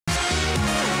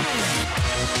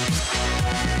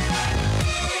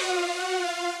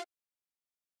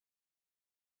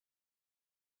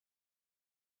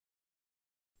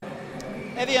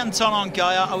Evian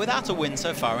TG are without a win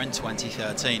so far in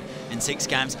 2013. In 6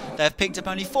 games, they have picked up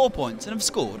only 4 points and have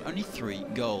scored only 3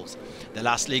 goals. Their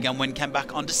last Ligue win came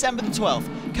back on December the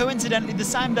 12th, coincidentally the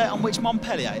same day on which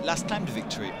Montpellier last claimed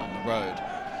victory on the road.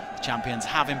 The champions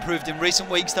have improved in recent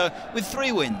weeks though, with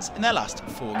 3 wins in their last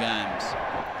 4 games.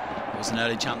 There was an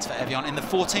early chance for Evian in the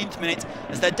 14th minute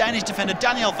as their Danish defender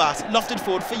Daniel Vass lofted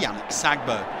forward for Yannick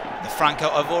SAGBO. The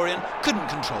Franco-Ivorian couldn't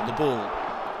control the ball.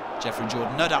 Jeffrey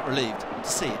Jordan no doubt relieved to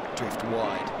see it drift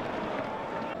wide.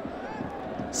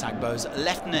 SAGBO's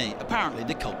left knee apparently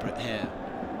the culprit here.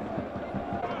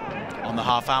 On the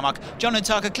half-hour mark, John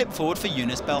UTAKA clipped forward for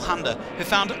Younes BELHANDA, who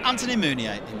found Anthony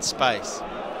Mounier in space.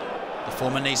 The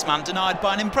former Nice man denied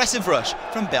by an impressive rush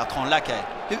from Bertrand LAQUAIT,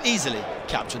 who easily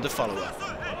captured the follower.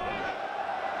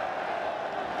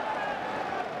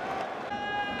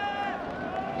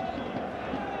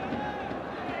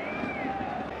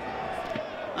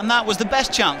 And that was the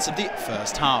best chance of the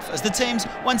first half, as the teams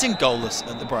went in goalless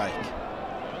at the break.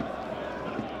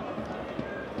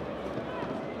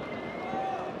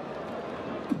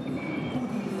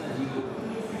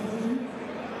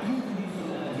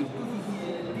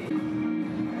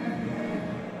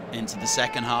 Into the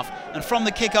second half, and from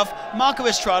the kick-off, Marco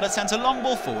Estrada sent a long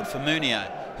ball forward for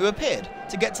Mounier, who appeared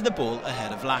to get to the ball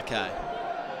ahead of LAQUAIT.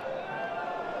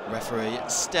 Referee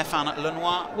Stéphane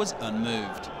Lenoir was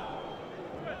unmoved.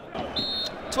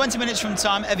 20 minutes from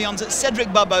time, Evian's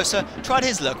Cédric BARBOSA tried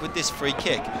his luck with this free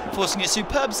kick, forcing a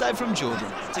superb save from Jordan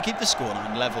to keep the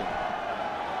scoreline level.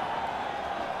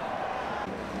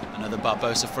 Another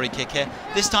BARBOSA free kick here,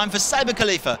 this time for Saber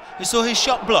KHLIFA, who saw his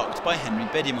shot blocked by Henri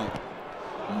BEDIMO.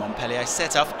 Montpellier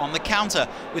set off on the counter,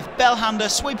 with BELHANDA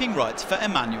sweeping right for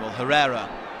Emanuel Herrera.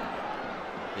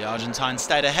 The Argentine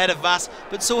stayed ahead of Vass,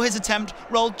 but saw his attempt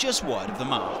roll just wide of the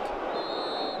mark.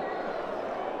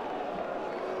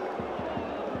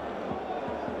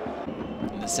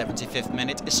 In the 75th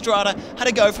minute, Estrada had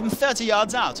a go from 30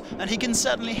 yards out, and he can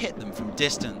certainly hit them from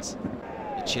distance.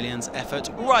 The Chilean's effort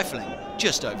rifling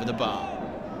just over the bar.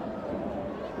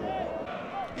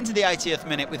 Into the 80th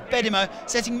minute with BEDIMO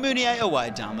setting Mounier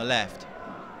away down the left.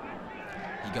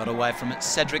 He got away from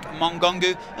Cédric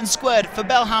MONGONGU and squared for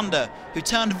BELHANDA, who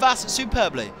turned Vass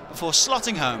superbly before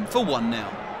slotting home for 1-0.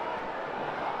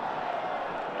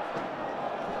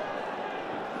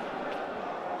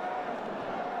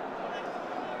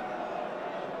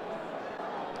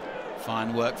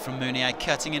 Fine work from Mounier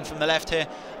cutting in from the left here,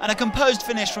 and a composed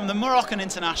finish from the Moroccan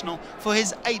international for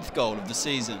his 8th goal of the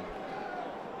season.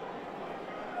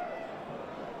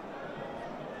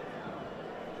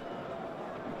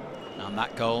 And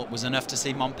that goal was enough to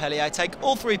see Montpellier take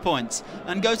all 3 points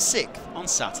and go 6th on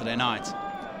Saturday night.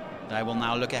 They will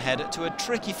now look ahead to a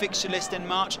tricky fixture list in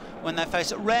March when they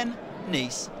face Rennes,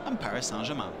 Nice and Paris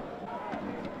Saint-Germain.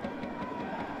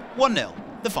 1-0,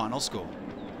 the final score.